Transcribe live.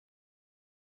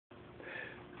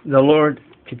The Lord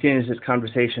continues his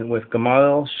conversation with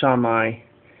Gamaliel, Shammai,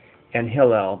 and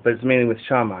Hillel, but it's mainly with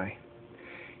Shammai.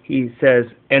 He says,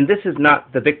 and this is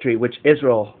not the victory which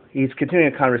Israel, he's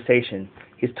continuing a conversation.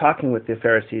 He's talking with the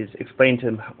Pharisees, explaining to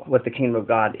them what the kingdom of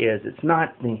God is. It's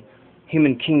not the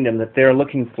human kingdom that they're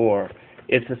looking for.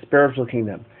 It's a spiritual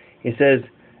kingdom. He says,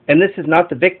 and this is not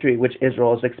the victory which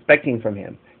Israel is expecting from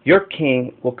him. Your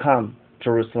king will come,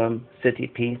 Jerusalem, city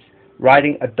of peace,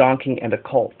 riding a donkey and a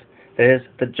colt. That is,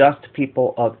 the just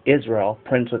people of Israel,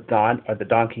 prince with God, are the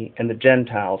donkey, and the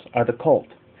Gentiles are the colt.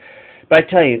 But I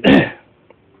tell you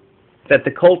that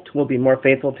the colt will be more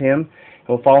faithful to him, and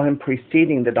will follow him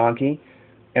preceding the donkey,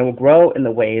 and will grow in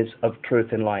the ways of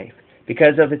truth and life.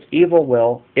 Because of its evil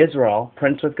will, Israel,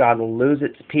 prince with God, will lose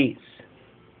its peace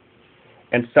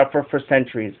and suffer for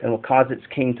centuries, and will cause its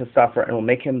king to suffer, and will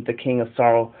make him the king of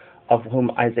sorrow, of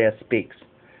whom Isaiah speaks.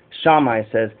 Shammai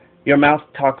says, your mouth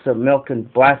talks of milk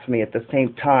and blasphemy at the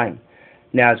same time.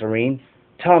 Nazarene,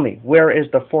 tell me, where is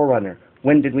the forerunner?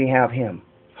 When did we have him?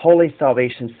 Holy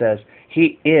salvation says,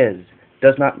 he is.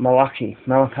 Does not Malachi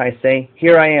say,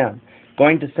 here I am,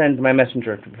 going to send my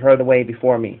messenger to prepare the way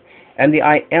before me. And the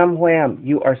I am who am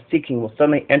you are seeking will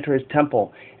suddenly enter his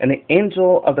temple, and the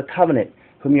angel of the covenant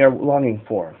whom you are longing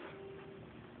for.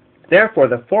 Therefore,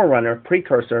 the forerunner,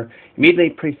 precursor, immediately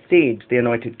precedes the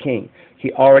anointed king.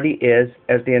 He already is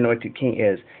as the anointed king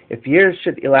is. If years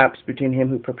should elapse between him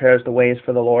who prepares the ways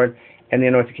for the Lord and the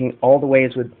anointed king, all the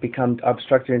ways would become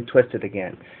obstructed and twisted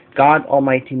again. God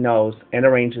Almighty knows and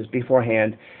arranges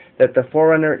beforehand that the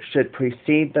forerunner should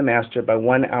precede the master by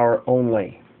 1 hour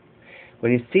only.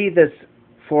 When you see this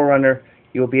forerunner,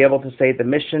 you will be able to say the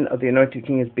mission of the anointed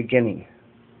king is beginning.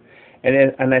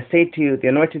 And I say to you, the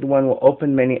anointed one will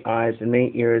open many eyes and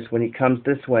many ears when he comes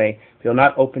this way. He will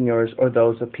not open yours or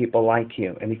those of people like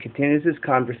you. And he continues his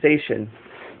conversation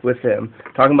with them,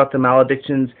 talking about the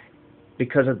maledictions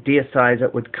because of deicides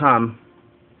that would come.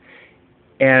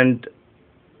 And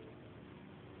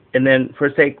then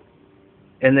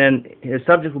his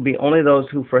subject will be only those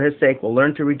who for his sake will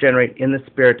learn to regenerate in the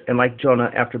spirit, and like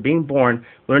Jonah, after being born,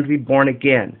 learn to be born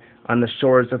again on the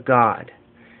shores of God,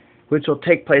 which will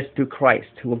take place through Christ,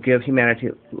 who will give humanity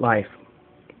life.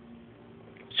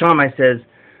 Shammai says,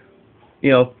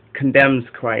 condemns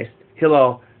Christ.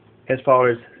 Hillel, his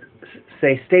followers,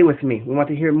 say, stay with me. We want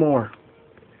to hear more.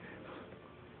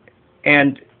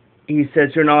 And he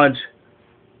says, your knowledge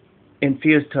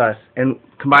infused to us, and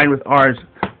combined with ours,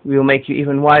 we will make you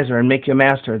even wiser and make you a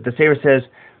master. The Savior says,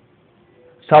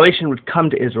 salvation would come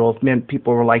to Israel if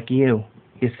people were like you,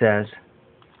 he says.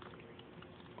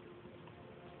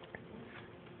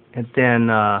 And then,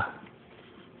 in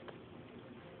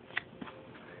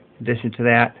addition to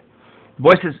that,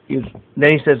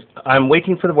 then he says, I'm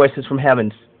waiting for the voices from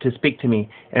heaven to speak to me,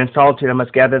 and in solitude I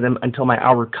must gather them until my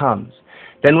hour comes.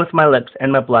 Then with my lips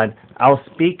and my blood I will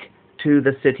speak to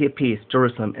the city of peace,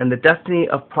 Jerusalem, and the destiny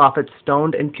of prophets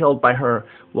stoned and killed by her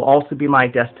will also be my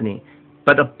destiny.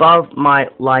 But above my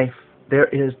life there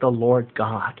is the Lord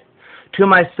God, to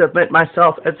whom I submit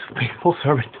myself as a faithful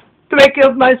servant, to make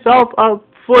of myself a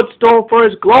footstool for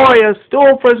his glory, a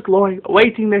stool for his glory,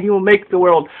 waiting that he will make the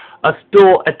world a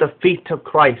stool at the feet of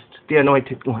Christ, the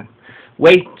Anointed One.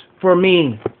 Wait for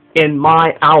me in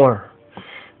my hour.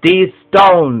 These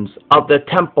stones of the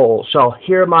temple shall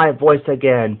hear my voice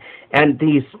again, and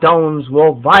these stones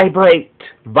will vibrate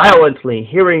violently,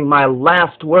 hearing my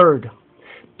last word.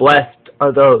 Blessed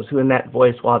are those who in that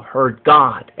voice will have heard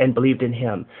God and believed in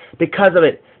him. Because of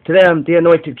it, to them the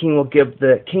anointed king will give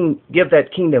that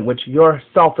kingdom which your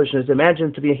selfishness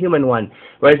imagines to be a human one,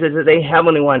 whereas it is a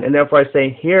heavenly one. And therefore I say,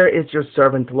 here is your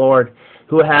servant, Lord,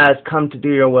 who has come to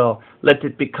do your will. Let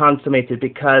it be consummated,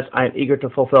 because I am eager to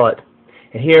fulfill it.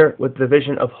 And here, with the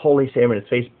vision of Holy Savior in his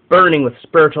face, burning with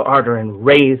spiritual ardor and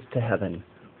raised to heaven.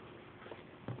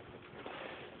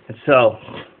 And so,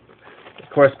 the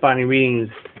corresponding readings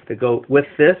that go with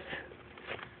this.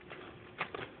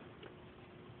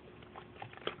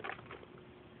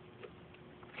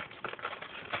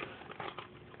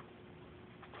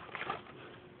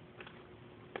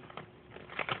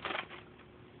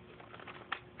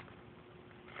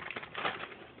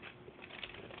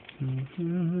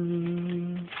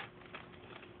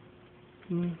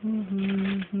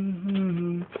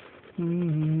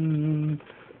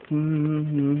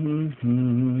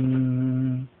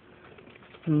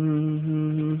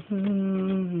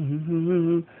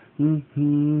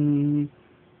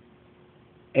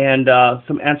 And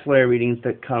some ancillary readings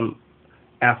that come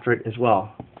after it as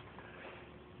well.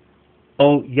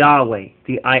 O Yahweh,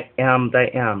 the I am that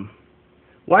I am,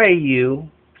 why are you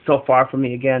so far from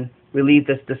me again? Relieve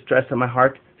this distress in my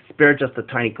heart. spare just a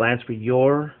tiny glance for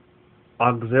your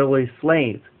auxiliary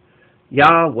slave.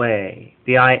 Yahweh,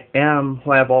 the I am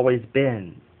who I have always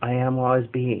been, I am who I always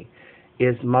be,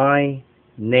 is my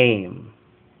name,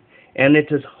 and it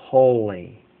is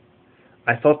holy.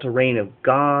 I felt the rain of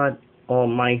God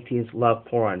Almighty's love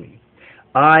pour on me.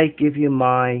 I give you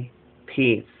my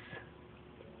peace.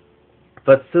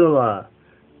 Vasula,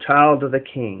 child of the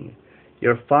King,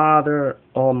 your Father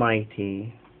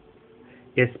Almighty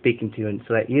is speaking to you, and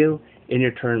so that you, in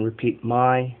your turn, repeat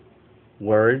my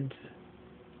words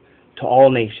to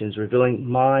all nations, revealing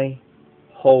my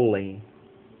holy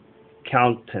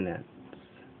countenance,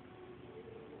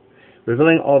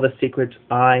 revealing all the secrets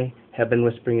I have been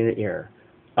whispering in your ear.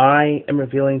 I am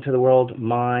revealing to the world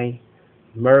my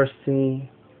mercy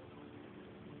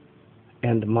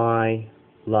and my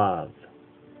love.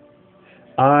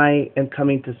 I am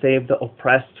coming to save the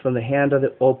oppressed from the hand of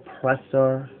the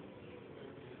oppressor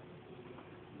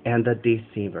and the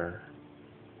deceiver.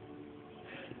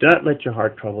 Do not let your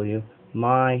heart trouble you,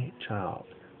 my child.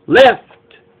 Lift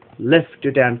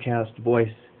your downcast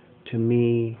voice to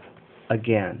me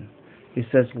again. He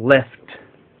says, lift.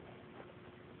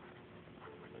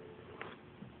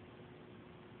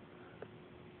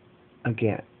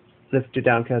 Again. Lift your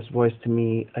downcast voice to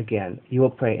me again. You will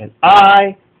pray, and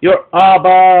I, your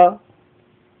Abba,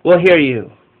 will hear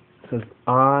you. It says,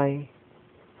 I,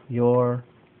 your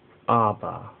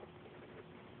Abba,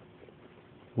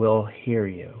 will hear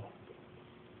you.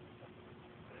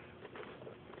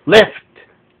 Lift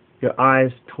your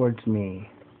eyes towards me,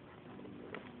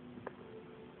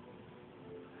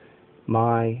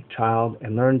 my child,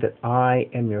 and learn that I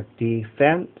am your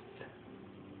defense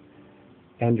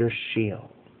and your shield.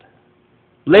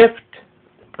 Lift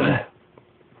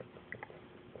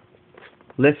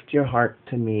your heart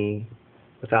to me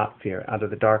without fear out of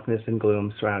the darkness and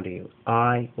gloom surrounding you.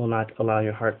 I will not allow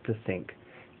your heart to sink.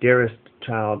 Dearest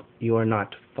child, you are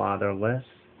not fatherless.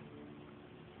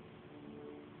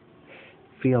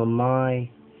 Feel my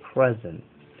presence.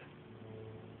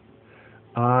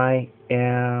 I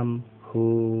am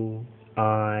who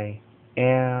I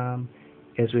am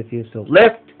is with you. So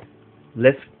lift.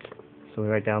 So we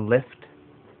write down lift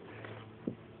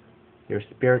your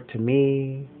spirit to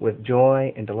me with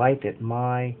joy and delight at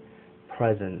my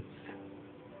presence.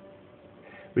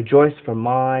 Rejoice for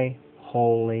my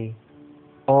holy,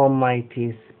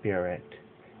 almighty Spirit,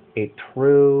 a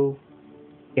true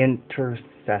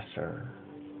intercessor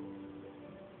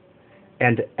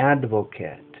and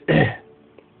advocate,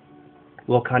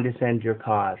 will condescend your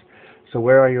cause. So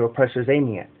where are your oppressors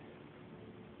aiming at?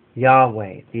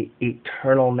 Yahweh, the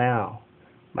eternal now,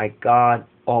 my God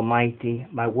Almighty.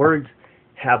 My words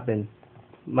have been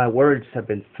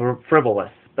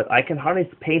frivolous, but I can hardly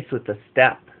pace with the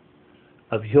step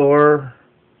of your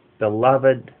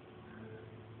beloved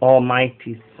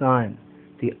Almighty Son,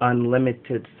 the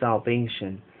unlimited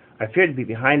salvation. I fear to be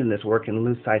behind in this work and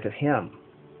lose sight of Him.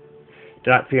 Do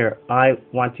not fear. I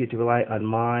want you to rely on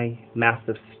my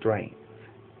massive strength.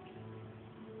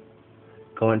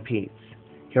 Go in peace.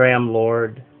 Here I am,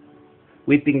 Lord,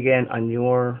 weeping again on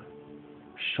your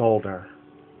shoulder.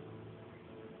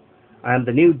 I am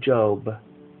the new Job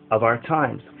of our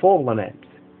times, full of lament.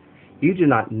 You do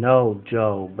not know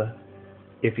Job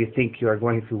if you think you are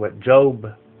going through what Job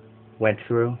went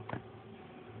through.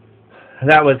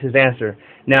 That was his answer.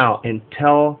 Now, in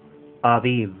Tel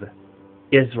Aviv,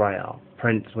 Israel,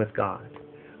 Prince with God.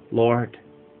 Lord,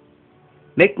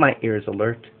 make my ears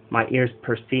alert, my ears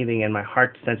perceiving, and my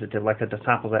heart sensitive like a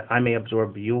disciple, that I may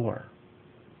absorb your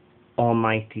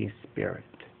Almighty Spirit.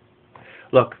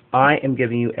 Look, I am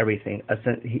giving you everything.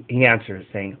 He answers,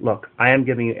 saying, look, I am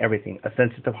giving you everything, a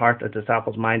sensitive heart, a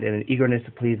disciple's mind, and an eagerness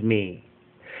to please me.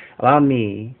 Allow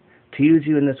me to use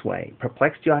you in this way.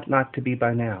 Perplexed you ought not to be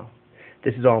by now.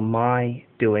 This is all my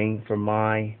doing for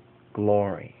my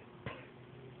glory.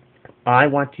 I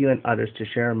want you and others to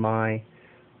share my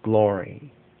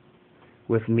glory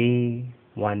with me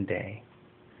one day.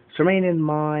 So remain in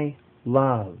my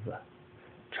love,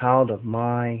 child of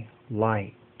my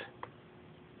light.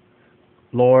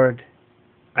 Lord,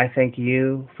 I thank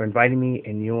you for inviting me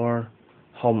in your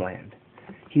homeland.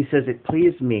 He says, it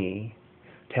pleased me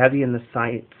to have you in the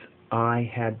sights I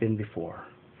had been before.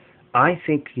 I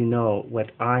think you know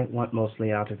what I want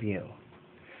mostly out of you.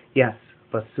 Yes,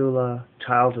 Vasula,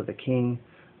 child of the King,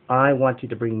 I want you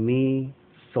to bring me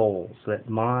souls so that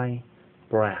my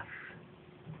breath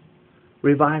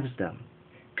revives them.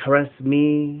 Caress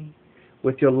me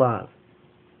with your love.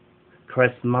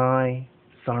 Caress my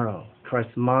sorrow. Caress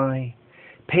my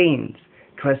pains.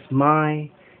 Caress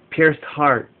my pierced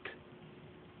heart.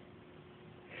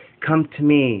 Come to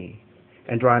me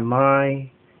and dry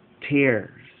my tears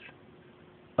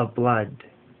of blood.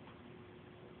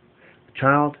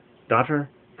 Child, daughter,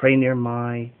 pray near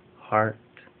my heart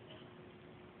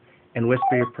and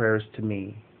whisper your prayers to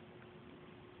me.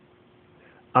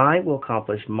 I will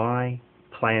accomplish my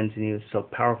plans in you so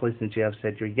powerfully since you have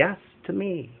said your yes to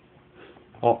me.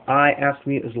 All I ask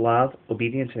from you is love,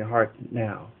 obedience in your heart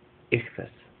now. Ichthus,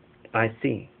 I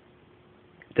see.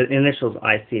 The initials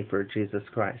I see for Jesus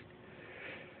Christ.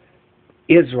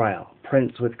 Israel,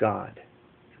 Prince with God.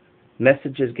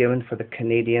 Messages given for the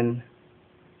Canadian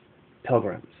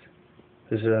pilgrims.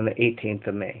 This is on the 18th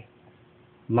of May.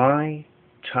 My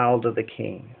child of the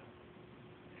King,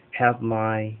 have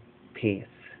my peace.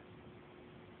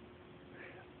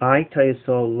 I tell you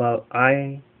so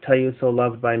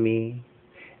loved by me,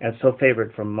 and so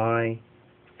favored from my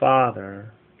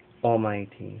Father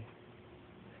Almighty.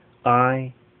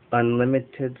 I,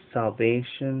 unlimited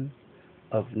salvation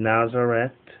of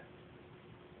Nazareth,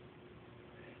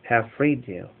 have freed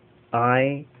you.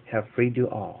 I have freed you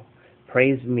all.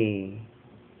 Praise me,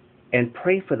 and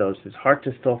pray for those whose heart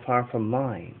is still far from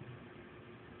mine,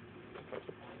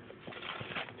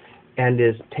 and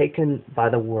is taken by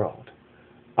the world.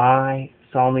 I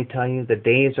solemnly tell you, the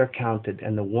days are counted,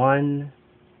 and the one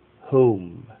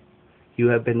whom you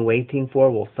have been waiting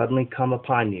for will suddenly come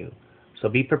upon you. So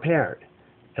be prepared,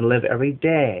 and live every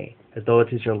day as though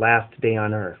it is your last day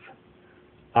on earth.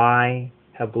 I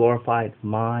have glorified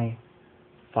my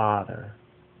Father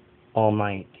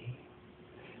Almighty.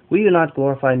 Will you not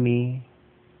glorify me?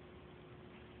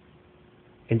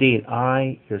 Indeed,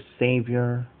 I, your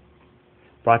Savior,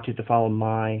 brought you to follow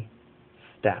my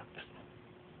steps.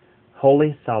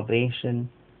 Holy salvation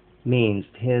means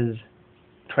his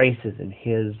traces in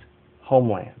his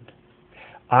homeland.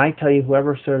 I tell you,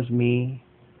 whoever serves me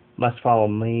must follow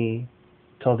me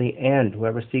till the end.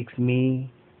 Whoever seeks me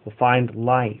will find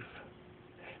life.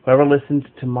 Whoever listens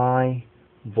to my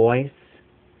voice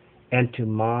and to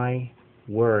my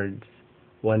words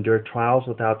will endure trials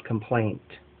without complaint.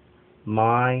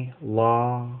 My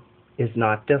law is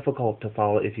not difficult to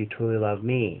follow if you truly love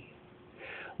me.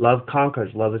 Love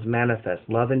conquers, love is manifest,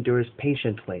 love endures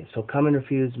patiently. So come and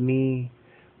refuse me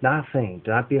nothing.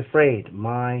 Do not be afraid.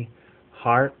 My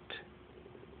heart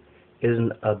is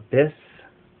an abyss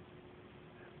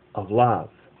of love.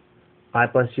 I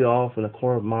bless you all from the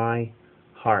core of my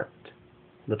heart,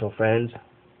 little friends.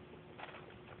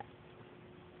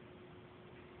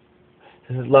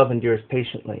 This is love endures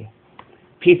patiently.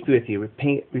 Peace be with you.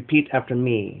 Repeat after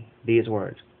me these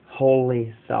words.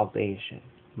 Holy salvation,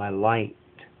 my light.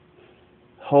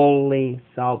 Holy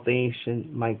salvation,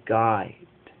 my guide.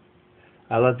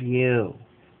 I love you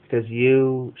because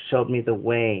you showed me the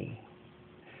way.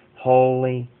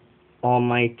 Holy,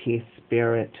 almighty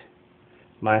Spirit,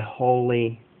 my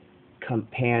holy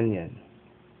companion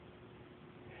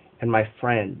and my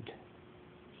friend.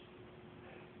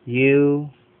 You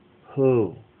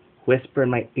who whisper in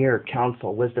my ear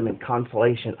counsel, wisdom, and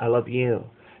consolation. I love you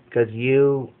because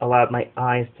you allowed my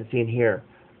eyes to see and hear.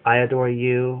 I adore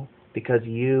you because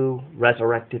you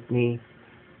resurrected me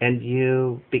and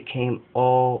you became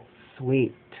all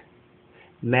sweet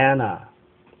manna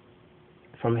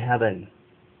from heaven,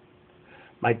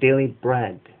 my daily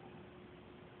bread.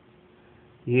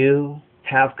 You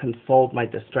have consoled my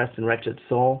distressed and wretched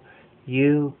soul.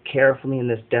 You care for me in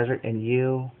this desert, and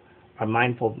you are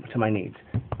mindful to my needs.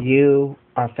 You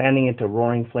are fanning into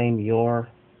roaring flame your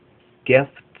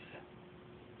gifts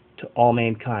to all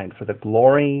mankind for the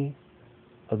glory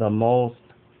of the most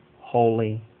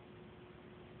holy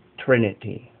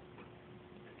Trinity.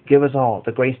 Give us all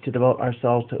the grace to devote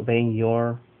ourselves to obeying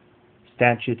your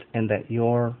statutes, and that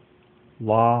your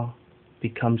law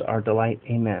becomes our delight.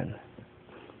 Amen.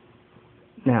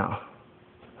 Now,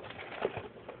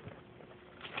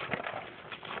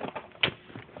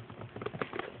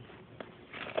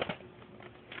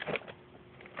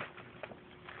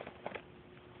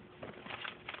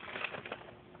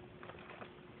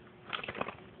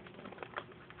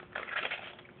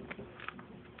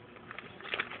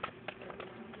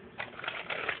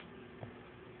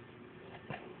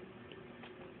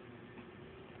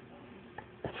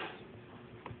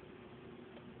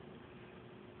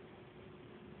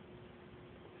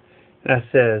 that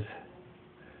says,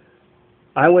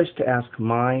 I wish to ask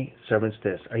my servants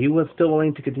this. Are you still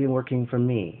willing to continue working for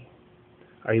me?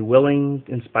 Are you willing,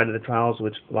 in spite of the trials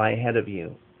which lie ahead of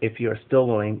you? If you are still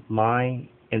willing, my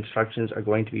instructions are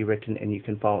going to be written and you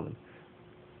can follow them.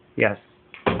 Yes,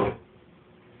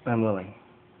 I'm willing.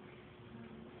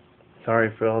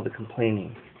 Sorry for all the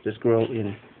complaining. Just grow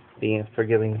in being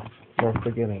forgiving, more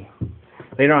forgiving.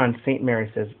 Later on, St. Mary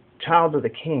says, Child of the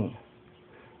King,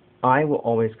 I will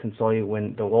always console you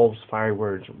when the wolf's fiery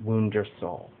words wound your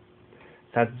soul.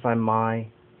 Satisfy my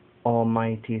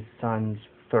almighty Son's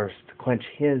thirst. Quench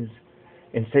his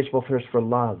insatiable thirst for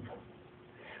love.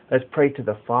 Let's pray to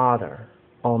the Father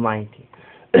Almighty.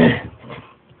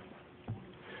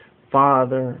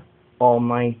 Father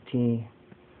Almighty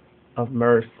of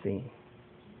mercy,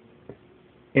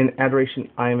 in adoration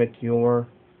I am at your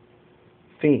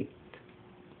feet.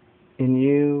 In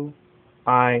you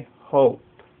I hope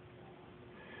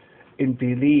and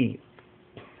believe.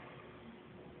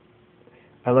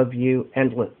 I love you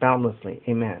boundlessly.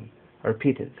 Amen. I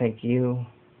repeat it. Thank you,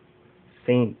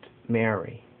 Saint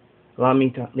Mary. Allow me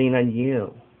to lean on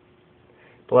you,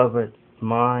 beloved,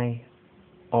 my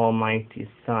almighty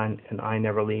Son, and I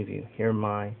never leave you. Hear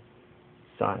my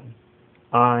Son.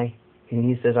 And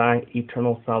he says, I,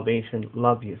 eternal salvation,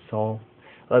 love you, soul.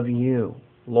 Love you,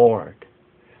 Lord.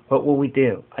 What will we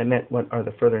do? I meant, what are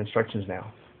the further instructions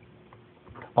now?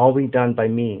 All be done by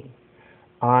me.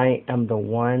 I am the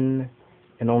one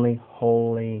and only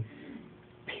holy,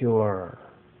 pure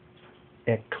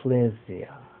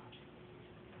ecclesia.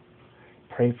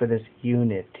 Pray for this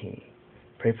unity.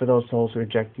 Pray for those souls who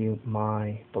reject you,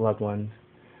 my beloved ones.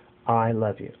 I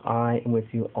love you. I am with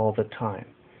you all the time.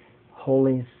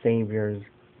 Holy Savior's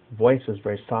voice was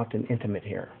very soft and intimate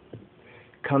here.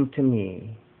 Come to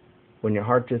me when your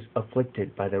heart is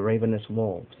afflicted by the ravenous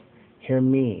wolves. Hear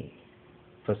me,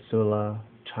 Vasula,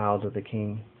 child of the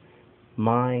King.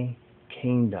 My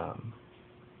kingdom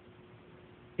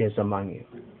is among you.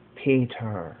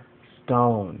 Peter,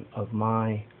 stone of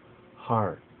my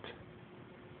heart,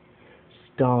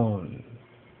 stone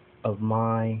of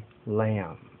my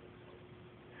Lamb.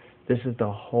 This is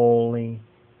the holy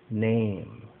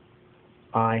name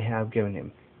I have given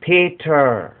him.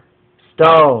 Peter,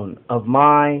 stone of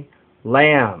my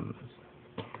lambs.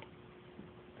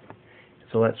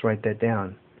 So let's write that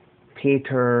down.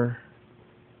 Peter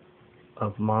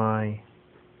of my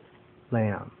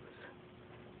lambs.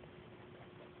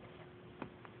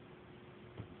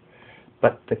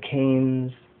 But the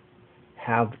Cains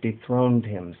have dethroned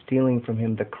him, stealing from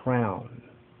him the crown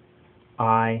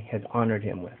I had honored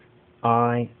him with.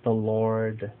 I, the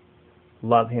Lord,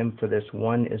 love him, for this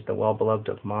one is the well-beloved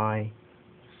of my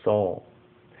soul.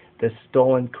 This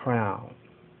stolen crown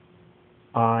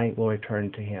I will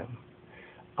return to him.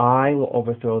 I will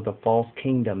overthrow the false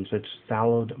kingdoms which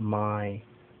sallowed my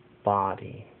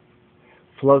body.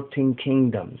 Floating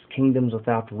kingdoms, kingdoms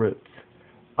without roots.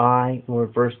 I will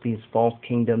reverse these false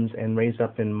kingdoms and raise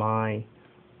up in my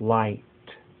light,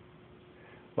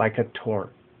 like a torch,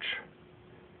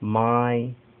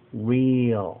 my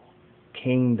real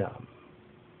kingdom.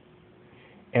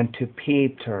 And to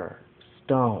Peter,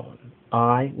 stone,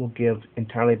 I will give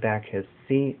entirely back his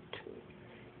seat,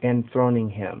 enthroning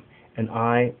him, and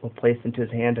I will place into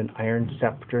his hand an iron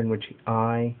scepter in which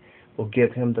I will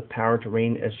give him the power to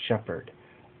reign as shepherd.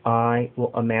 I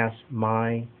will amass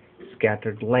my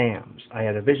scattered lambs. I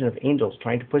had a vision of angels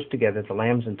trying to push together the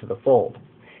lambs into the fold.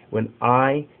 When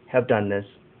I have done this,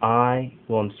 I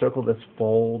will encircle this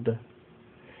fold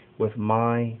with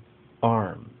my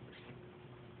arms,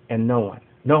 and no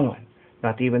one,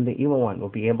 not even the evil one, will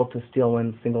be able to steal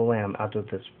one single lamb out of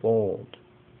this fold.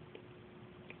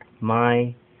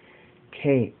 My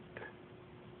cape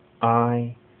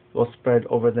I will spread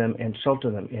over them and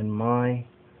shelter them in my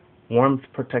warmth,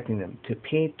 protecting them. To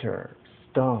Peter,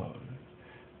 stone,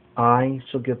 I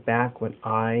shall give back what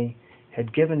I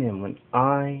had given him when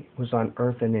I was on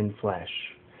earth and in flesh.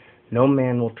 No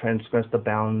man will transgress the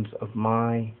bounds of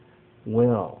my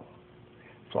will.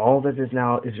 So all that is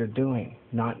now is your doing,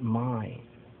 not mine.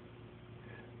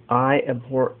 I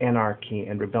abhor anarchy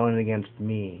and rebellion against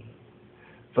me.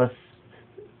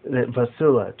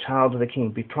 Vasula, child of the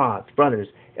King, betrothed, brothers,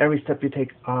 every step you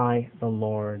take, I, the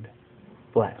Lord,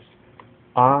 bless.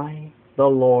 I, the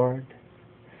Lord,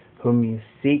 whom you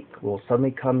seek, will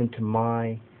suddenly come into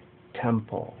my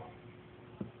temple.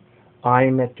 I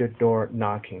am at your door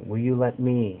knocking. Will you let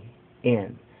me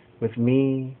in? With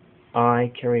me,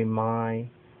 I carry my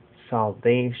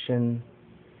salvation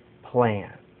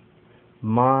plan.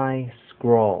 My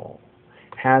scroll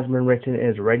has been written and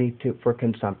is ready for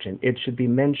consumption. It should be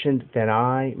mentioned that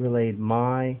I relayed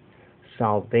my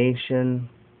salvation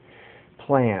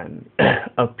plan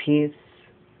of peace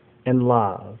and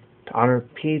love to honor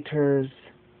Peter's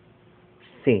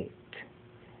seat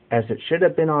as it should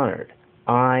have been honored.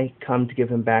 I come to give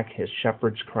him back his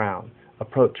shepherd's crown.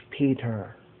 Approach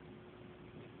Peter.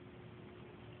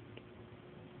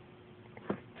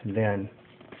 And then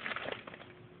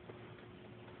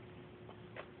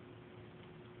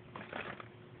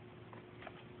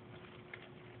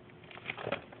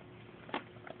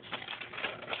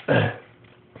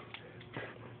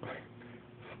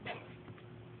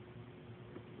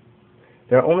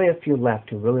There are only a few left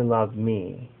who really love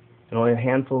me, and only a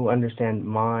handful who understand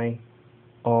my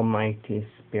almighty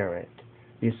spirit.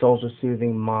 These souls are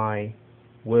soothing my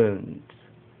wounds,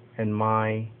 and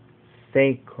my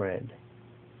sacred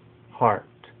heart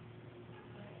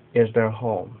is their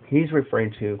home. He's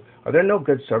referring to, are there no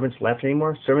good servants left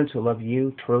anymore? Servants who love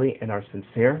you truly and are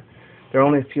sincere? There are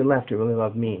only a few left who really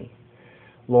love me.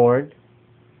 Lord,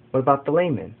 what about the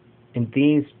layman? And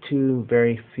these two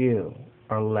very few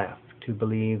are left who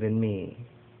believe in me,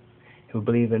 who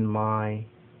believe in my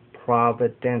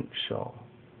providential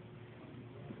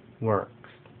works.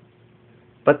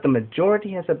 But the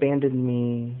majority has abandoned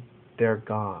me, their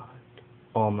God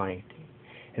Almighty.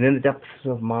 And in the depths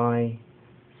of my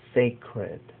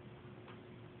sacred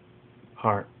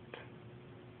heart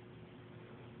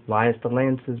lies the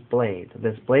lance's blade,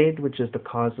 this blade which is the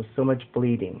cause of so much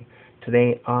bleeding.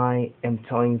 Today I am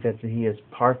telling you that he is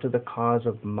part of the cause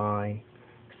of my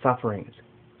sufferings.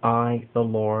 I, the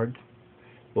Lord,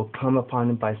 will come upon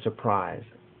him by surprise.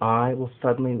 I will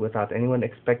suddenly, without anyone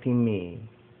expecting me,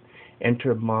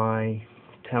 enter my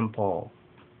temple.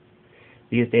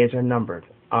 These days are numbered.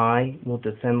 I will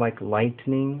descend like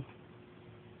lightning,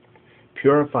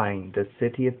 purifying the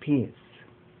city of peace,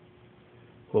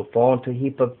 will fall into a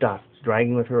heap of dust,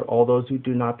 dragging with her all those who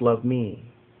do not love me.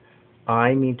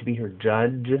 I mean to be her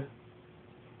judge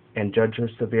and judge her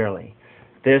severely.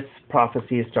 This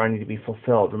prophecy is starting to be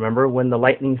fulfilled. Remember when the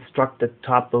lightning struck the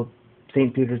top of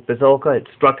St. Peter's Basilica? It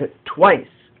struck it twice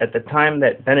at the time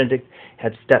that Benedict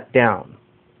had stepped down,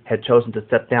 had chosen to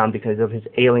step down because of his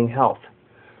ailing health.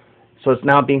 So it's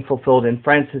now being fulfilled in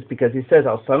Francis, because he says,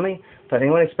 I'll suddenly, without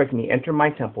anyone expecting me, enter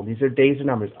my temple. These are days and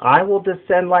numbers. I will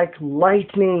descend like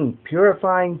lightning,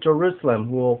 purifying Jerusalem,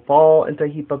 who will fall into a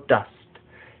heap of dust,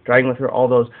 dragging with her all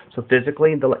those. So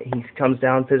physically, he comes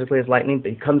down physically as lightning, but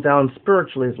he comes down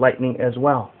spiritually as lightning as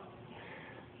well.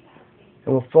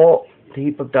 And will fall into a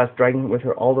heap of dust, dragging with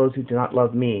her all those who do not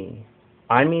love me.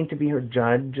 I mean to be her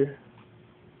judge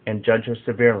and judge her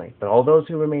severely. But all those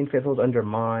who remain faithful under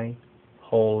my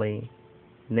holy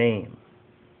name,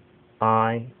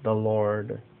 I, the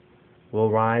Lord, will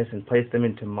rise and place them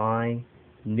into my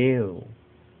new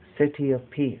city of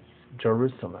peace,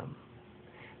 Jerusalem.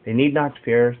 They need not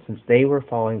fear, since they were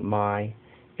following my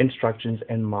instructions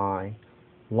and my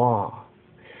law.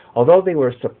 Although they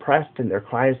were suppressed in their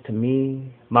cries to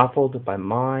me, muffled by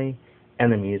my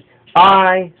enemies,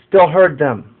 I still heard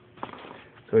them.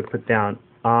 So we put down,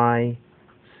 I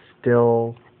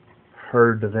still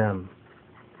heard them.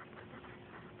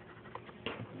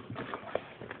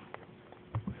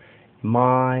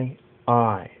 My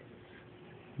eyes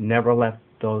never left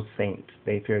those saints.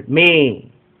 They feared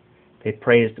me. They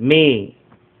praised me.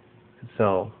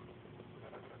 So,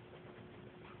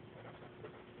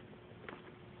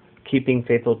 keeping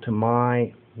faithful to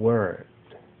my word,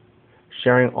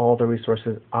 sharing all the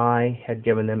resources I had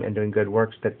given them, and doing good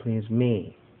works that pleased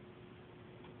me.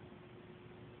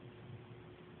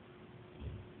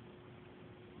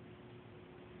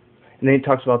 And then he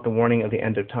talks about the warning of the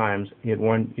end of times. He had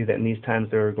warned you that in these times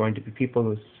there are going to be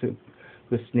people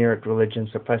who sneer at religion,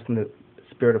 suppressing the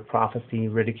spirit of prophecy,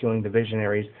 ridiculing the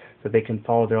visionaries, so they can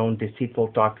follow their own deceitful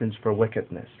doctrines for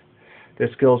wickedness.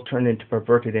 Their skills turn into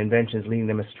perverted inventions, leading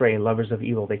them astray, lovers of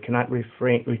evil. They cannot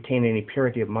retain any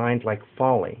purity of mind, like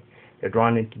folly. They're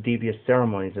drawn into devious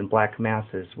ceremonies and black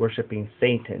masses, worshipping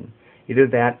Satan. Either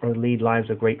that or lead lives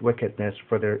of great wickedness,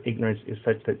 for their ignorance is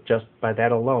such that just by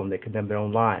that alone they condemn their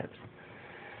own lives.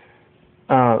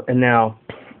 And now,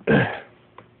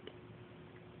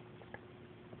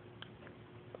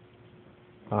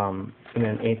 and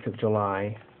then 8th of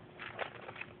July,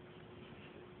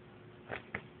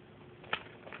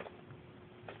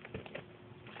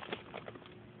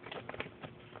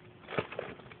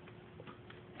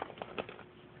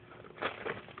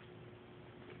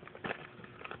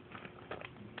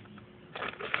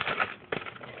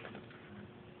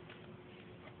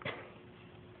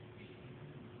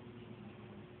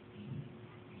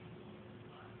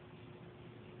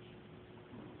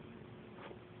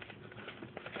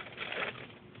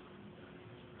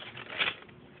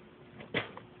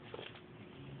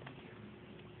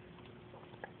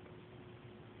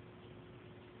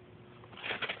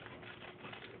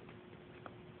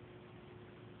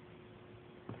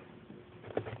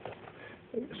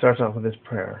 starts off with this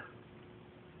prayer.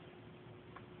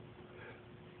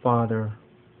 Father,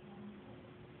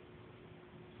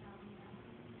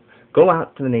 go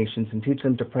out to the nations and teach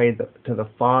them to pray to the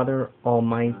Father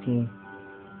Almighty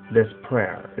this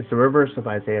prayer. It's the reverse of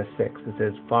Isaiah 6. It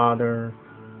says, Father,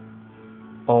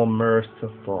 all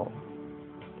merciful.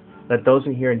 Let those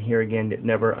who hear and hear again that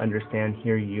never understand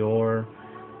hear your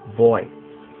voice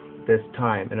this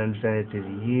time and understand it is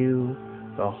you,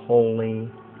 the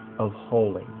Holy of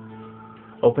Holies.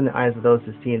 Open the eyes of those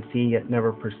who see and see yet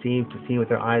never perceive to see with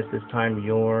their eyes this time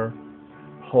your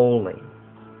holy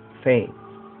face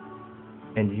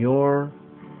and your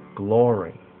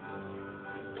glory.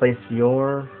 Place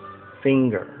your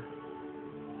finger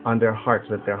on their hearts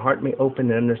that their heart may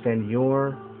open and understand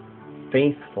your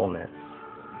faithfulness.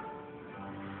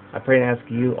 I pray and ask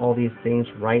you all these things,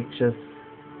 righteous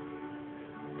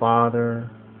Father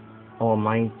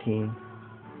Almighty,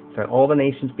 that all the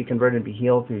nations be converted and be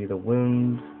healed through the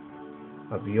wounds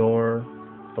of your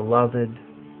beloved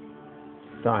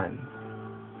Son,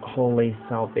 holy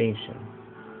salvation,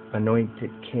 anointed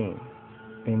King.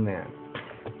 Amen.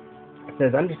 It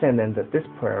says, understand then that this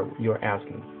prayer you are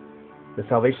asking, the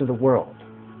salvation of the world.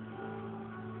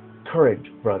 Courage,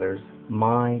 brothers,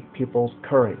 my people's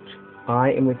courage.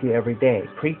 I am with you every day.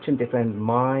 Preach and defend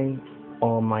my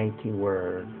almighty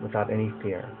word without any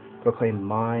fear. Proclaim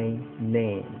my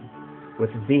name with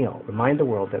zeal. Remind the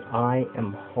world that I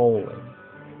am holy.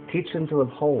 Teach them to live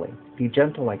holy. Be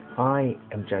gentle like I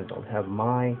am gentle. Have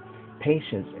my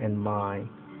patience and my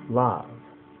love.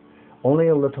 Only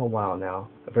a little while now,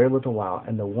 a very little while,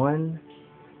 and the one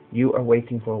you are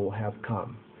waiting for will have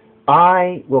come.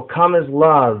 I will come as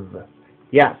love.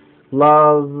 Yes,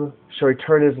 love shall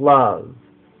return as love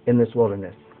in this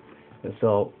wilderness. And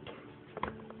so,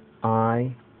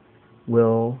 I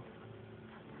will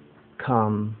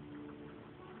come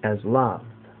as love.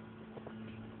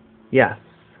 Yes,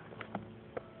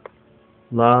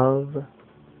 love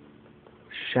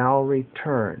shall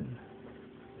return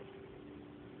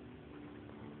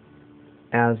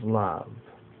as love.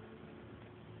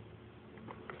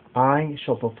 I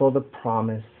shall fulfill the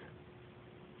promise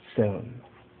soon.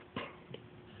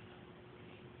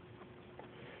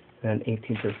 Then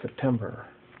 18th of September.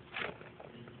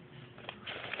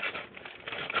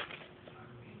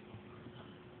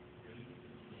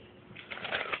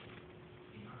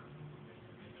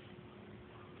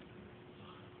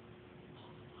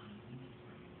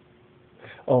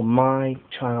 Oh, my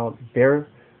child, bear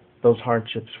those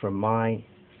hardships for my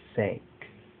sake.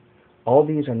 All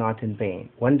these are not in vain.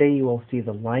 One day you will see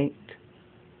the light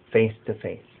face to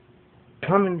face.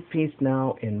 Come and feast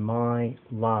now in my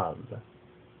love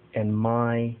and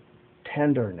my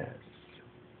tenderness.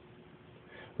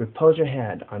 Repose your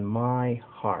head on my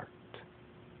heart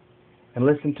and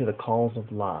listen to the calls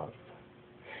of love.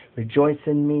 Rejoice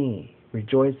in me.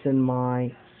 Rejoice in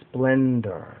my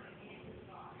splendor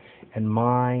and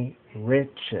my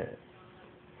riches.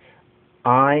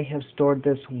 I have stored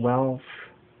this wealth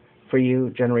for you,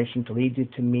 generation, to lead you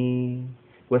to me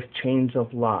with chains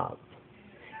of love.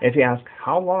 If you ask,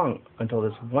 how long until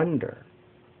this wonder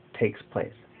takes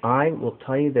place? I will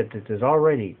tell you that it is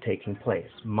already taking place.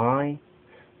 My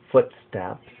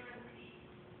footsteps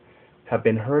have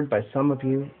been heard by some of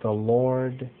you. The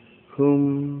Lord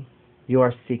whom you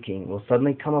are seeking will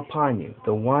suddenly come upon you.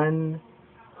 The one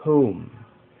whom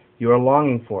you are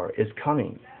longing for is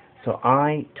coming. So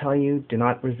I tell you, do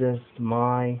not resist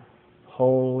my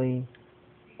holy,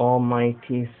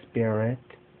 almighty Spirit,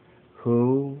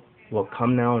 who will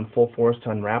come now in full force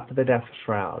to unwrap the death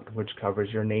shroud which covers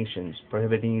your nations,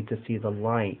 prohibiting you to see the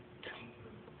light.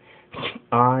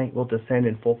 I will descend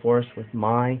in full force with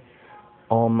my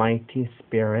almighty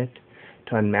Spirit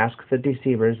to unmask the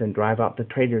deceivers and drive out the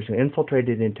traitors who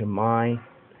infiltrated into my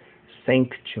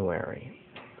sanctuary.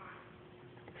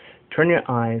 Turn your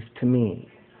eyes to me,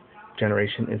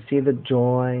 generation, and see the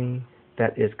joy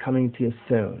that is coming to you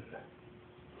soon.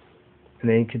 And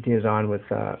then he continues on with,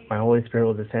 my Holy Spirit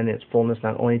will descend in its fullness,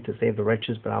 not only to save the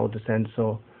wretches, but I will descend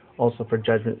so also for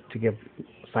judgment, to give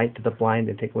sight to the blind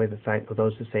and take away the sight of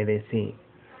those who say they see.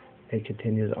 It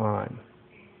continues on.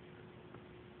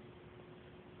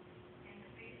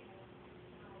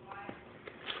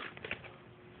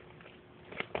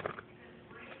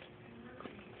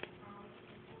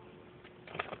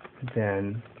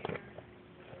 Then,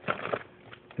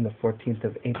 on the 14th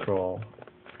of April,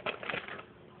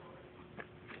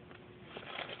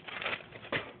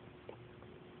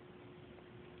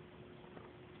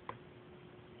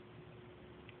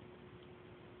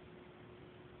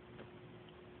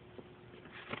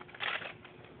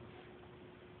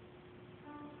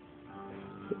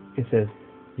 it says,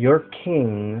 your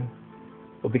king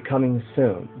will be coming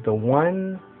soon. The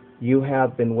one you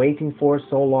have been waiting for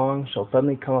so long shall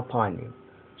suddenly come upon you.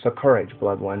 So courage,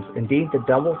 blood ones. Indeed, the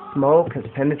double smoke has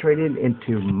penetrated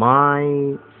into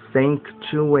my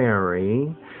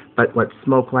sanctuary, but what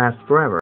smoke lasts forever.